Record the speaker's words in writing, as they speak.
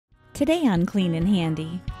Today on Clean and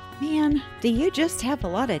Handy, man, do you just have a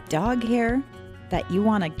lot of dog hair that you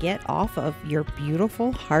want to get off of your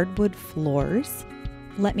beautiful hardwood floors?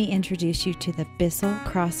 Let me introduce you to the Bissell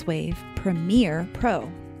Crosswave Premier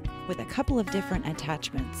Pro with a couple of different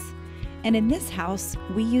attachments. And in this house,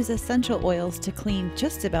 we use essential oils to clean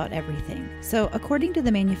just about everything. So according to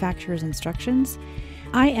the manufacturer's instructions,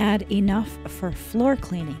 I add enough for floor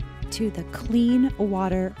cleaning to the clean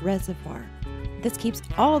water reservoir. This keeps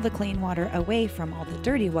all the clean water away from all the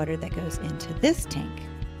dirty water that goes into this tank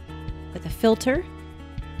with a filter.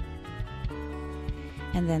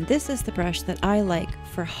 And then this is the brush that I like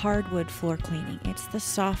for hardwood floor cleaning. It's the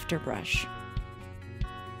softer brush.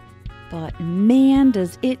 But man,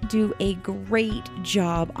 does it do a great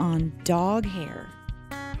job on dog hair.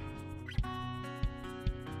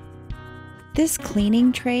 This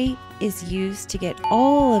cleaning tray is used to get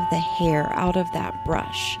all of the hair out of that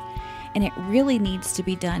brush. And it really needs to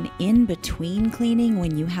be done in between cleaning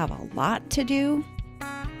when you have a lot to do.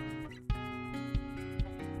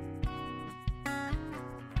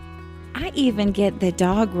 I even get the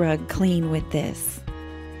dog rug clean with this.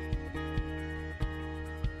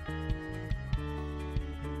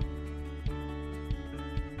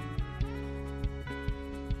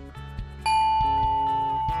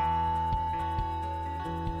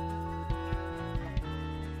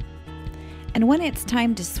 And when it's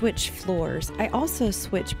time to switch floors, I also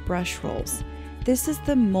switch brush rolls. This is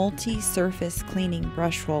the multi-surface cleaning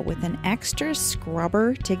brush roll with an extra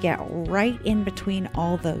scrubber to get right in between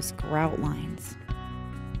all those grout lines.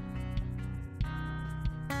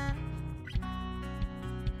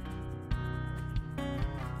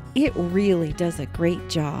 It really does a great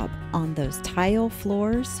job on those tile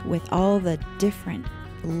floors with all the different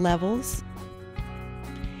levels.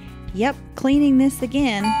 Yep, cleaning this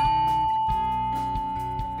again.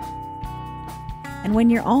 And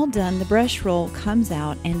when you're all done, the brush roll comes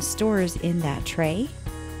out and stores in that tray.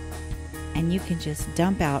 And you can just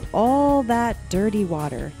dump out all that dirty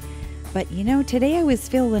water. But you know, today I was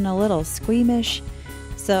feeling a little squeamish,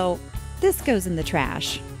 so this goes in the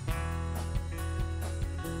trash.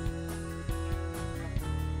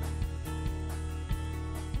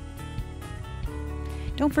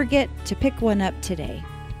 Don't forget to pick one up today.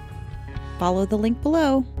 Follow the link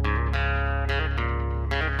below.